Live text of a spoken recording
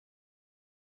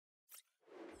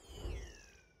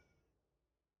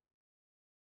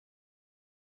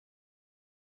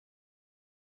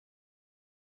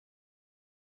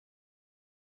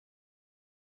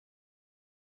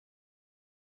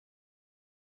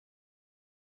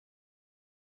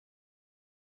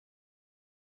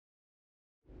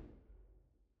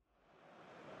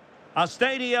A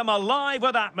stadium alive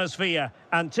with atmosphere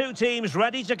and two teams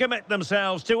ready to commit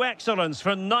themselves to excellence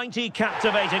for 90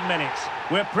 captivating minutes.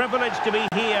 We're privileged to be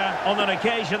here on an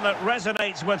occasion that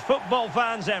resonates with football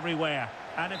fans everywhere.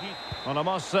 And if you... Well, I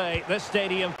must say, this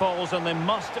stadium falls in the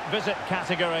must-visit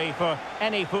category for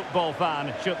any football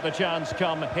fan should the chance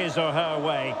come his or her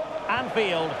way.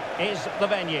 Anfield is the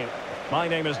venue. My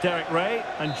name is Derek Ray,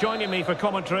 and joining me for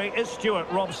commentary is Stuart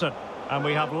Robson. And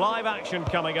we have live action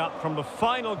coming up from the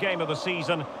final game of the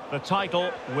season. The title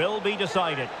will be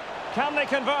decided. Can they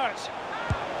convert?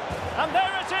 And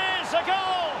there it is, a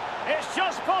goal! It's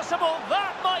just possible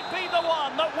that might be the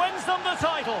one that wins them the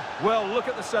title. Well, look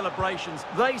at the celebrations.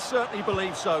 They certainly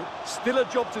believe so. Still a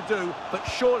job to do, but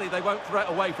surely they won't throw it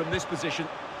away from this position.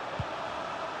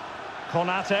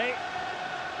 Konate.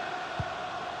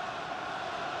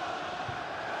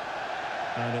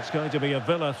 And it's going to be a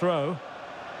Villa throw.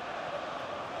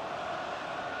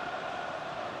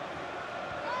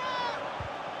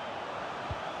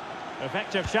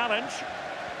 Effective challenge.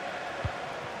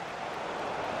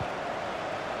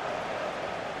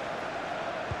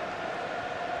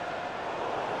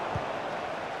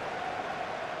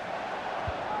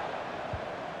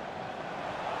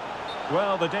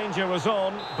 Well, the danger was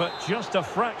on, but just a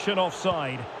fraction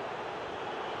offside.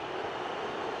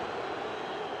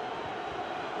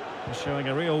 Showing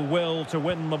a real will to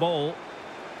win the ball.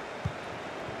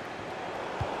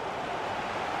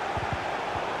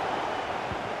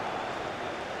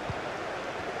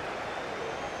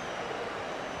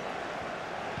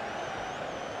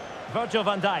 Virgil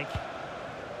van Dijk.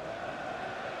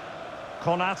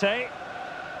 Konate.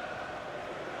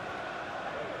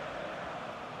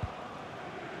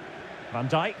 Van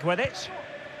Dijk with it.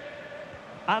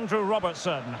 Andrew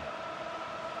Robertson.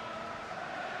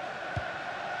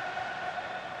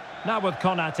 Now with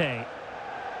Konate.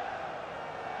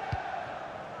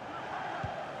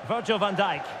 Virgil van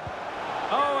Dijk.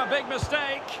 Oh, a big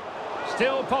mistake.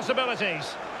 Still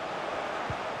possibilities.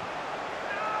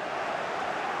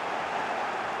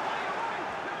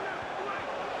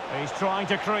 He's trying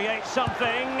to create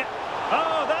something.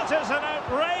 Oh, that is an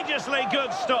outrageously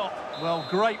good stop. Well,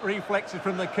 great reflexes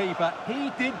from the keeper.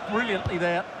 He did brilliantly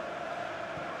there.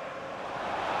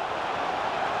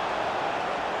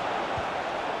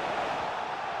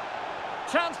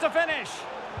 Chance to finish.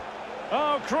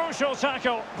 Oh, crucial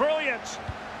tackle. Brilliant.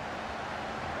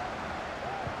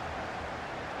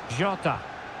 Jota.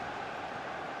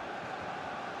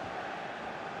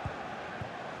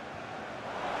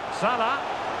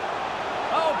 Salah.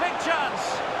 Oh, big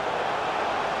chance.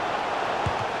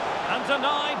 And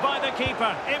denied by the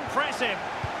keeper. Impressive.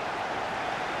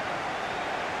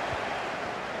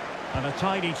 And a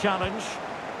tidy challenge.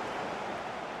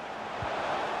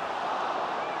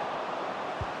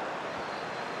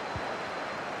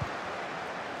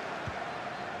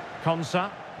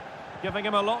 Konsa, giving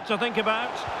him a lot to think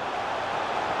about.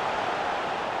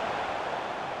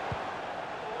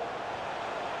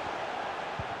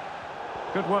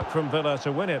 Good work from Villa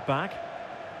to win it back.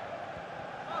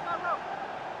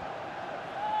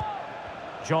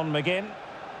 John McGinn.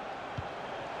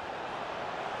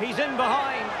 He's in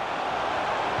behind.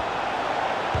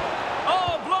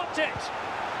 Oh, blocked it!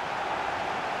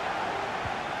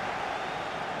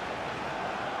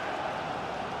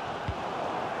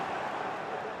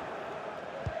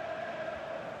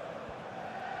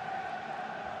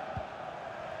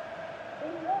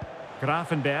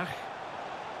 Gravenberg.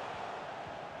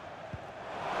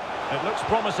 It looks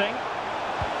promising.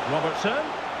 Robertson.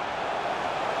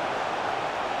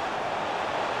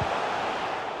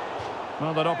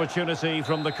 Well, that opportunity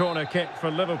from the corner kick for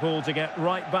Liverpool to get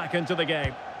right back into the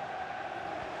game.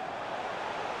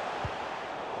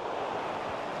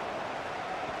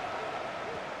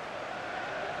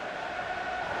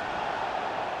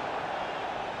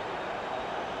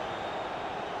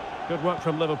 Good work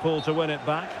from Liverpool to win it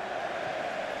back.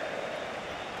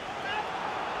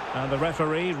 And the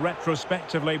referee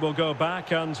retrospectively will go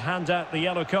back and hand out the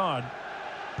yellow card.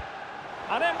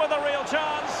 And in with a real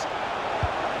chance.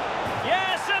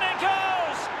 Yes, and it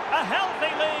goes! A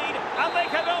healthy lead, and they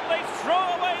can only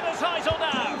throw away the title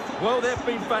now. Well, they've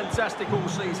been fantastic all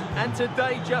season, and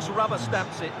today just rubber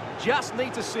stamps it. Just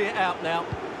need to see it out now.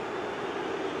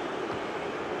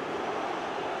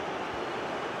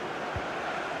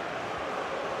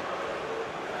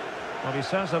 Well, he's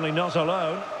certainly not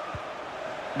alone.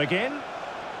 McGinn.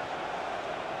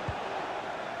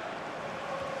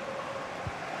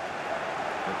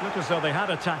 It looked as though they had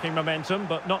attacking momentum,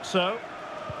 but not so.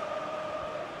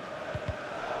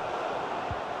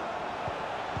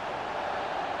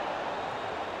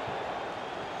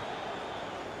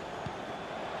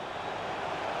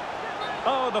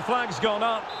 Oh, the flag's gone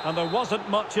up, and there wasn't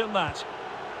much in that.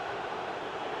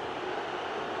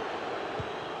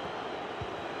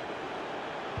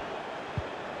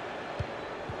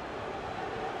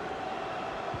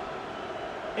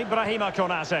 Ibrahima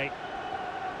Konate.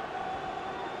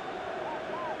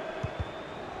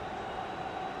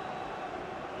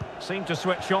 Seemed to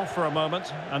switch off for a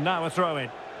moment, and now a throw-in.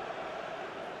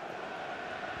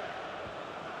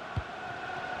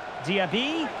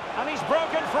 Diaby, and he's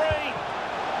broken free.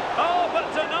 Oh, but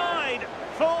denied.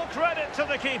 Full credit to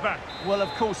the keeper. Well, of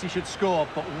course he should score,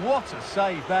 but what a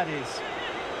save that is.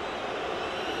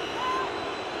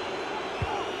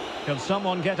 Can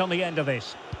someone get on the end of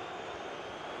this?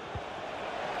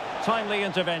 Timely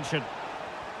intervention.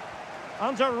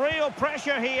 Under real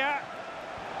pressure here.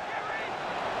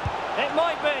 It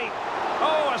might be.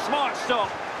 Oh, a smart stop.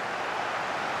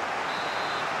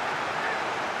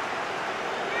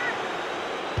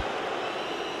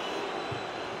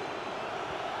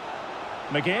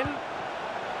 McGinn.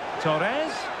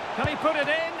 Torres. Can he put it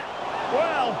in?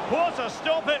 Well, what a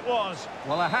stop it was.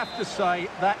 Well, I have to say,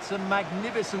 that's a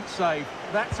magnificent save.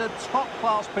 That's a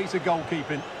top-class piece of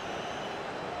goalkeeping.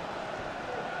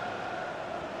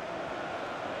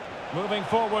 Moving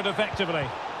forward effectively.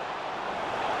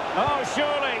 Oh,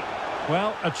 surely.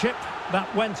 Well, a chip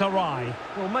that went awry.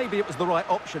 Well, maybe it was the right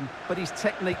option, but his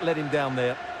technique let him down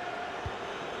there.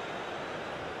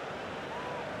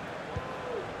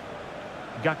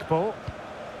 Gakpo.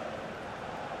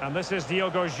 And this is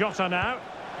Diogo Jota now.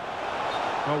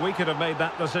 Well, we could have made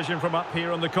that decision from up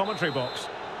here in the commentary box.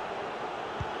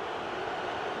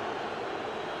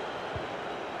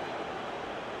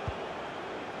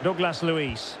 Douglas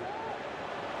Luiz.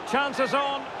 Chances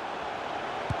on.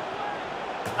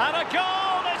 And a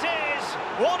goal it is!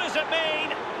 What does it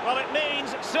mean? Well, it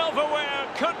means silverware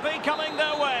could be coming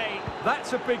their way.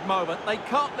 That's a big moment. They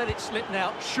can't let it slip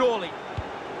now, surely.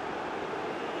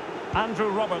 Andrew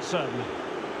Robertson.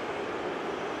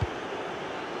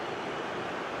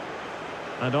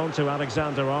 And on to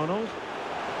Alexander-Arnold.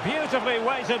 Beautifully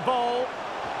weighted ball.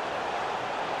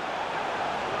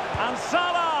 And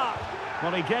Salah!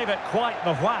 Well, he gave it quite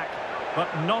the whack,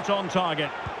 but not on target.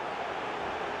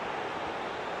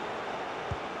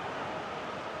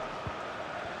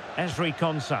 Ezri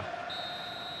Konsa.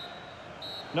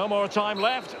 No more time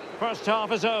left. First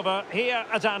half is over here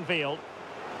at Anfield.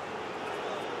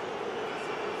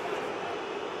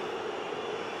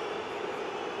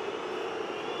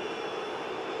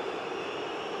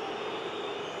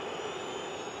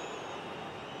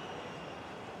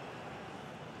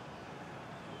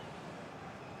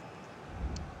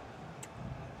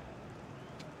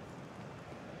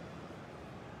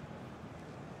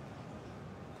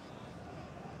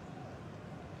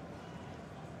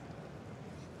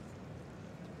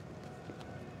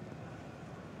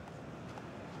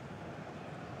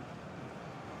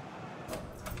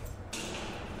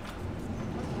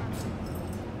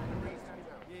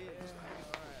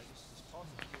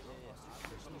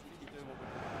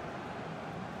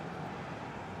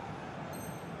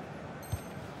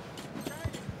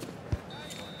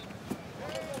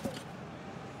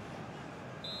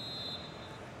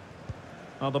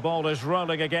 Well, the ball is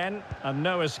rolling again, and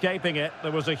no escaping it.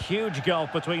 There was a huge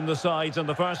gulf between the sides in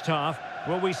the first half.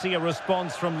 Will we see a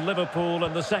response from Liverpool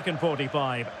in the second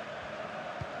 45?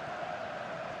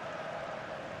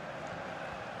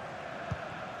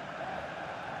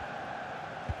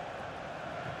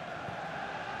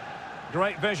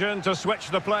 Great vision to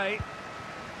switch the play.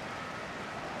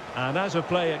 And as a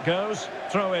play it goes,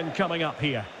 throw-in coming up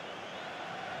here.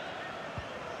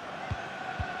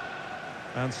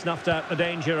 And snuffed out the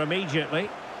danger immediately.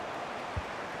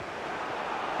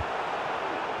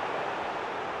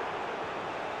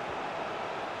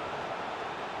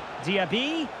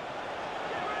 Diaby.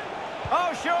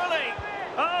 Oh, surely!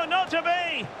 Oh, not to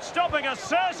be! Stopping a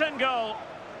certain goal.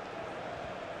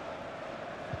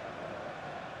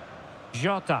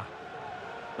 Jota.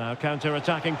 Now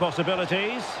counter-attacking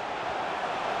possibilities.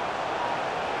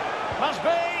 Must be!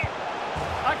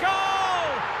 A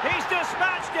goal! He's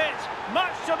dispatched it!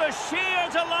 Much to the sheer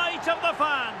delight of the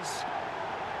fans.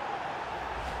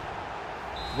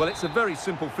 Well, it's a very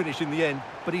simple finish in the end,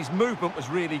 but his movement was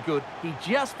really good. He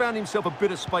just found himself a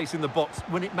bit of space in the box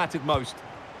when it mattered most.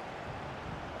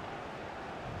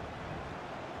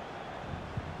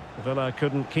 Villa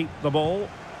couldn't keep the ball.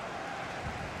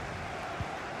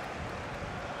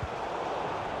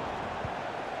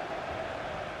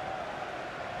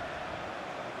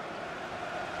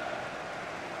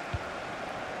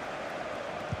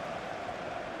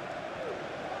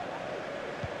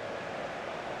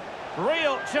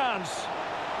 Real chance.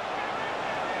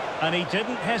 And he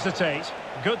didn't hesitate.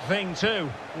 Good thing too.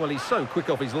 Well, he's so quick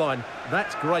off his line.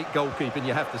 That's great goalkeeping,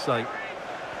 you have to say.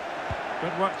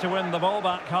 Good work to win the ball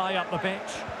back high up the pitch.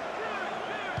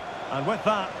 And with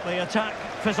that, the attack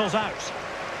fizzles out.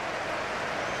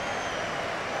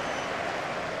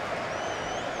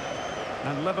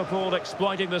 And Liverpool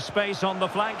exploiting the space on the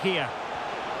flank here.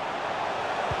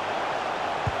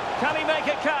 Can he make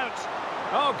it count?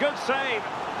 Oh, good save.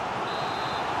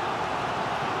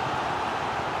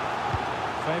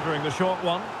 Favouring the short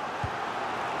one.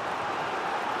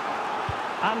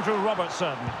 Andrew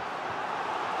Robertson.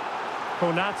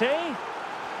 Konate.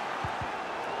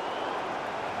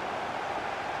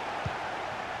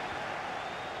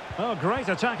 Oh, great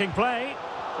attacking play.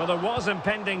 Well, there was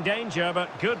impending danger, but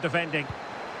good defending.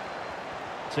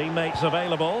 Teammates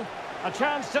available. A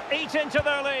chance to eat into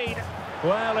their lead.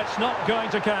 Well, it's not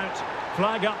going to count.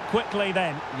 Flag up quickly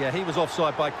then. Yeah, he was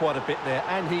offside by quite a bit there,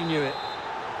 and he knew it.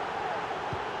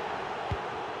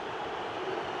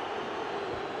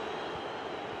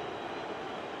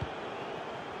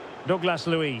 Douglas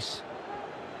Luiz.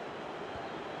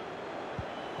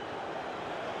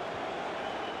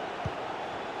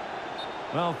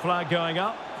 Well, flag going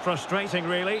up. Frustrating,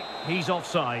 really. He's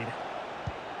offside.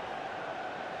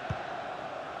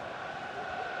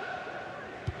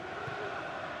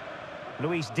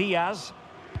 Luis Diaz.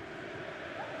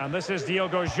 And this is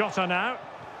Diogo Jota now.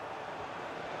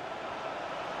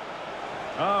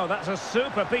 Oh, that's a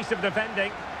super piece of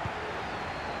defending.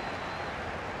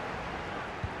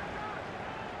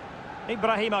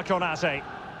 Ibrahima Konate.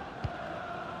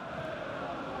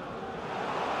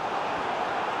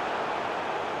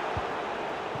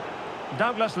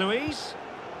 Douglas Luiz.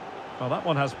 Well, that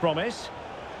one has promise.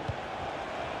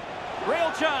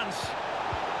 Real chance.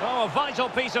 Oh, a vital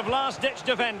piece of last-ditch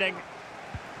defending.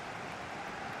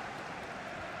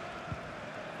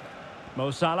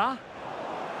 Mo Salah.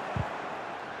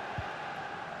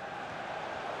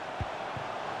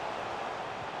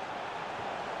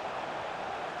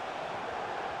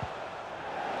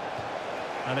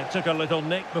 And it took a little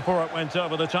nick before it went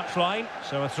over the touchline.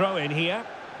 So a throw in here.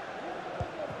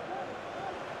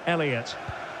 Elliott.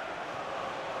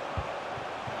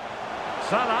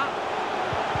 Salah.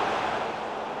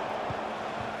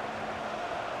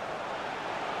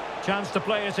 Chance to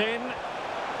play it in.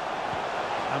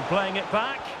 And playing it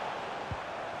back.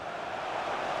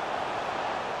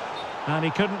 And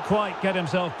he couldn't quite get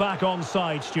himself back on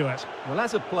side, Stuart. Well,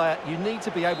 as a player, you need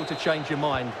to be able to change your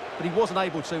mind, but he wasn't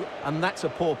able to, and that's a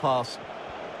poor pass.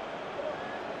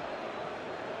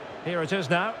 Here it is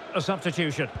now, a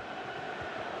substitution.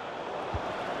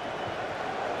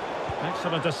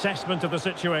 Excellent assessment of the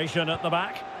situation at the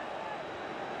back.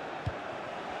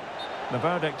 The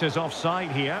verdict is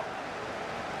offside here.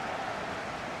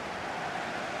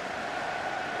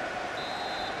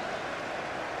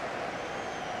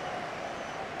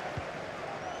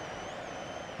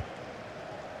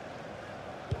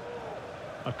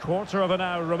 A quarter of an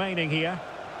hour remaining here.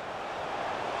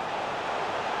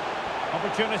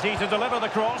 Opportunity to deliver the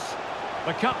cross.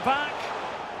 The cut back.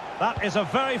 That is a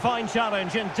very fine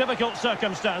challenge in difficult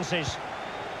circumstances.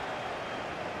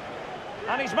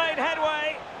 And he's made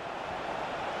headway.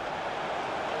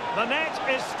 The net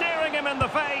is staring him in the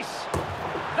face.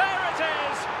 There it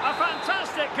is! A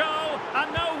fantastic goal,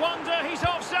 and no wonder he's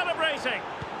off celebrating.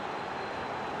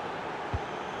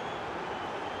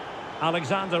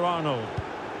 Alexander-Arnold.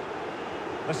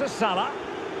 This is Salah.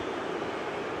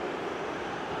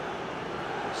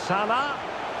 Salah.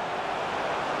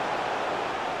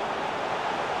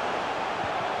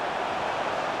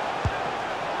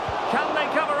 Can they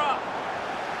cover up?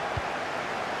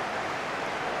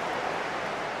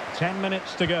 10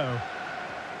 minutes to go.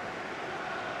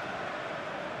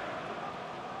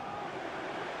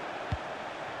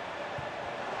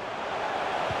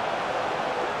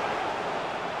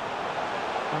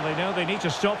 And they know they need to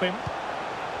stop him.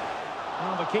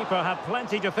 Well, the keeper had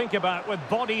plenty to think about with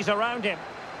bodies around him.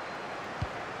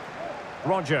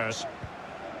 Rodgers.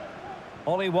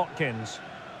 Ollie Watkins.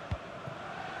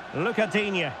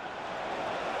 Lucadinha.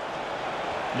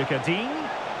 Lucadine.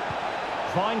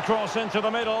 Fine cross into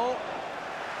the middle.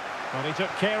 Well, he took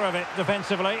care of it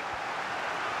defensively.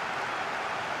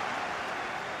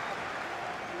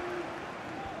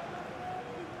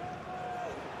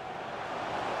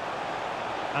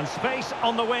 And space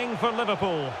on the wing for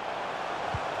Liverpool.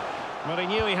 Well, he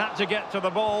knew he had to get to the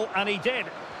ball, and he did.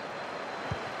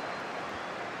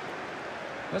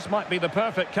 This might be the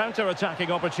perfect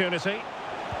counter-attacking opportunity.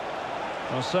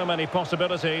 Well, so many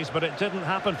possibilities, but it didn't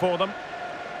happen for them.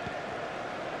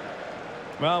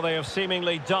 Well, they have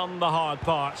seemingly done the hard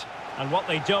part. And what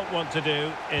they don't want to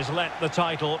do is let the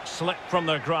title slip from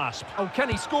their grasp. Oh, can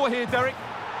he score here, Derek?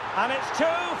 And it's 2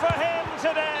 for him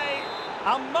today.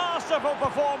 A masterful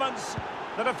performance.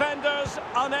 The defenders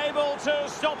unable to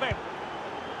stop him.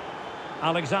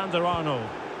 Alexander-Arnold.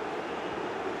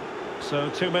 So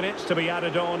 2 minutes to be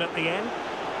added on at the end.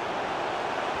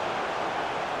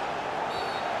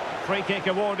 Free kick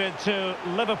awarded to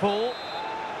Liverpool.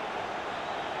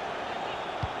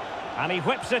 And he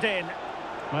whips it in.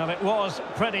 Well, it was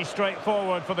pretty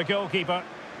straightforward for the goalkeeper.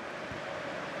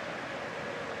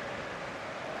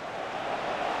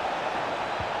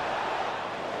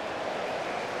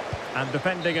 And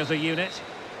defending as a unit.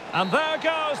 And there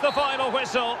goes the final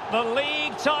whistle. The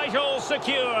league title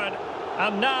secured.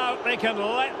 And now they can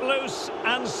let loose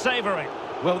and savour it.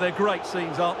 Well, they're great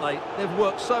scenes, aren't they? They've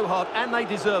worked so hard and they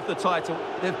deserve the title.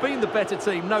 They've been the better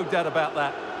team, no doubt about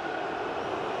that.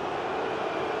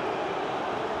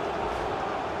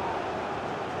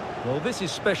 Well, this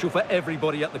is special for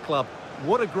everybody at the club.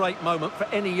 What a great moment for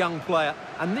any young player.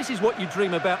 And this is what you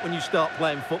dream about when you start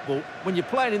playing football. When you're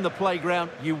playing in the playground,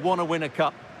 you want to win a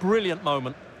cup. Brilliant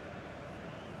moment.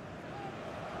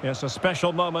 Yes, a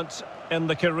special moment in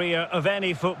the career of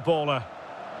any footballer.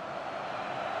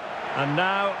 And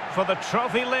now for the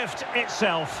trophy lift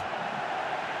itself.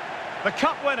 The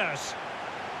cup winners.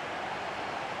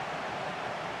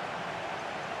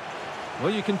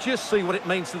 Well, you can just see what it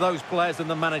means to those players and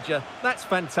the manager. That's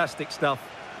fantastic stuff.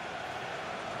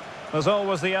 There's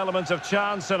always the element of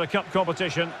chance in a cup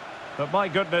competition. But my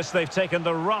goodness, they've taken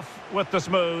the rough with the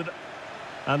smooth.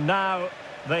 And now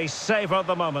they savour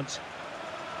the moment.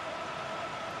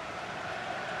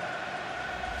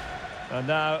 And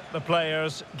now the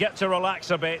players get to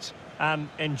relax a bit and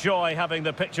enjoy having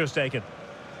the pictures taken.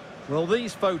 Well,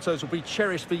 these photos will be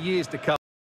cherished for years to come.